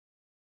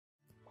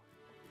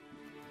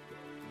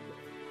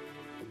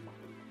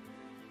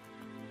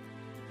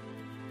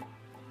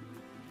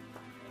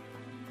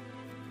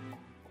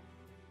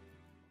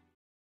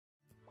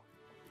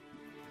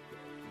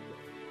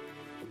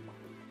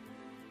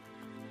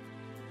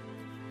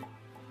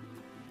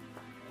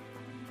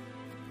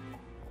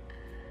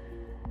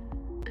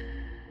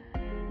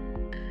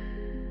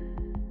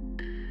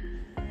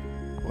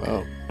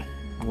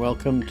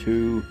welcome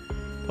to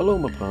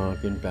Paloma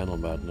Park in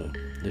Benalmadena.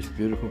 This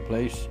beautiful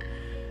place,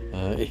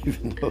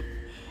 even though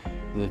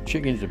the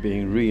chickens are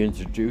being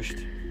reintroduced,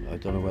 I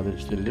don't know whether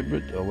it's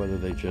deliberate or whether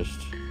they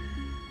just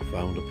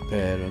found a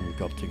pair and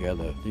got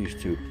together. These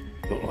two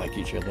don't like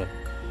each other,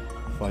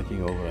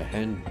 fighting over a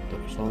hen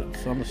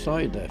that's on the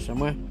side there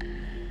somewhere.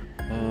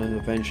 And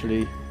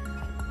eventually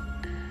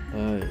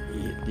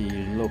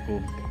the local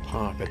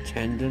park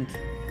attendant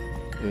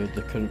heard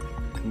the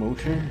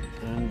commotion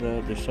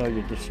and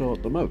decided to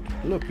sort them out.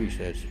 Look, he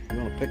says, you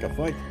want to pick a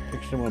fight?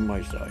 Pick someone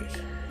my size.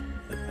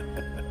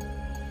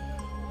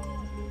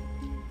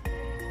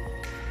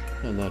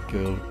 And that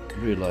girl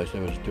realised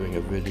I was doing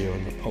a video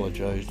and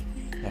apologised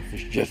after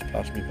she just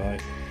passed me by.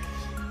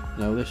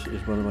 Now this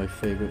is one of my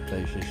favourite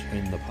places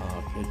in the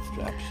park. It's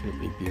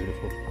absolutely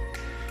beautiful.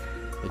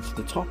 It's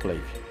the top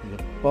lake.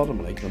 The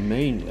bottom lake, the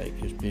main lake,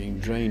 is being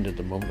drained at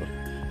the moment.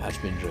 Has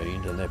been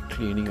drained, and they're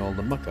cleaning all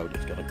the muck out.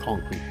 It's got a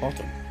concrete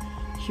bottom.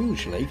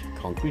 Huge lake,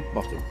 concrete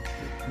bottom.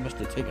 It must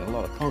have taken a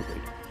lot of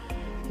concrete.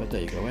 But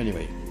there you go.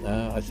 Anyway,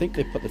 I think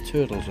they put the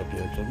turtles up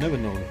here, because I've never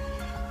known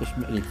this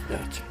many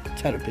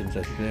terrapins.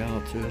 I think they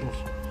are turtles.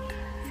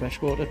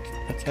 Freshwater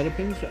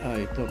terrapins?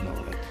 I don't know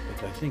that,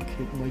 but I think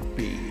it might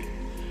be.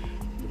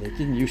 There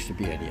didn't used to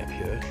be any up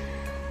here.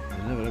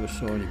 I never ever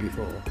saw any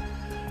before.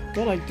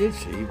 What I did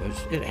see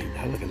was, look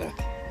at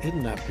that.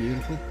 Isn't that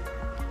beautiful?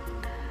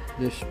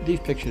 These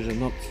pictures are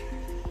not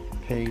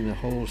paying the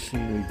whole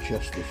scenery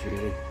justice,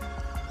 really.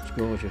 It's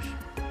gorgeous.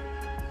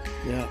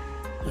 Yeah,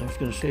 I was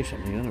going to say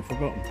something and I've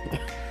forgotten.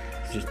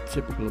 It's just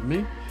typical of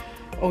me.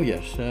 Oh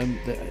yes,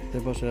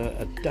 there was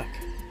a duck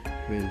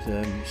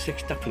with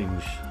 6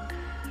 ducklings.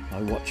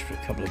 I watched for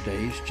a couple of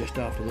days just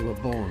after they were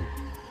born.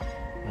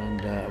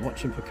 And I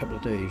watched them for a couple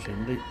of days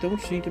and they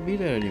don't seem to be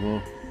there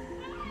anymore.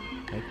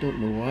 I don't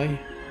know why,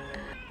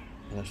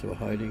 unless they were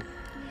hiding.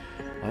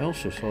 I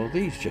also saw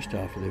these just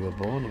after they were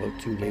born, about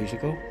 2 days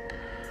ago.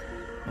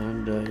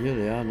 And here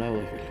they are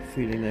now,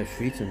 feeling their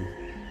feet and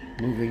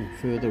moving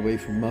further away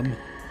from mum.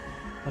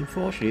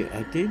 Unfortunately,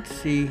 I did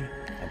see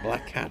a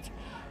black cat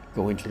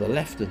go into the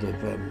left of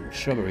the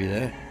shrubbery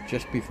there,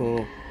 just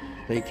before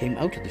they came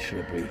out of the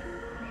shrubbery.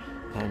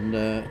 And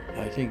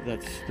I think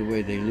that's the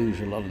way they lose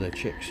a lot of their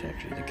chicks,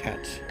 actually, the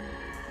cats.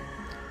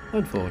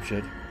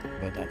 Unfortunate,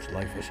 but that's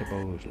life, I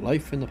suppose.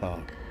 Life in the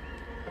park.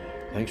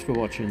 Thanks for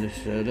watching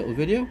this little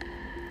video.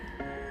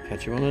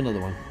 Catch you on another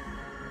one.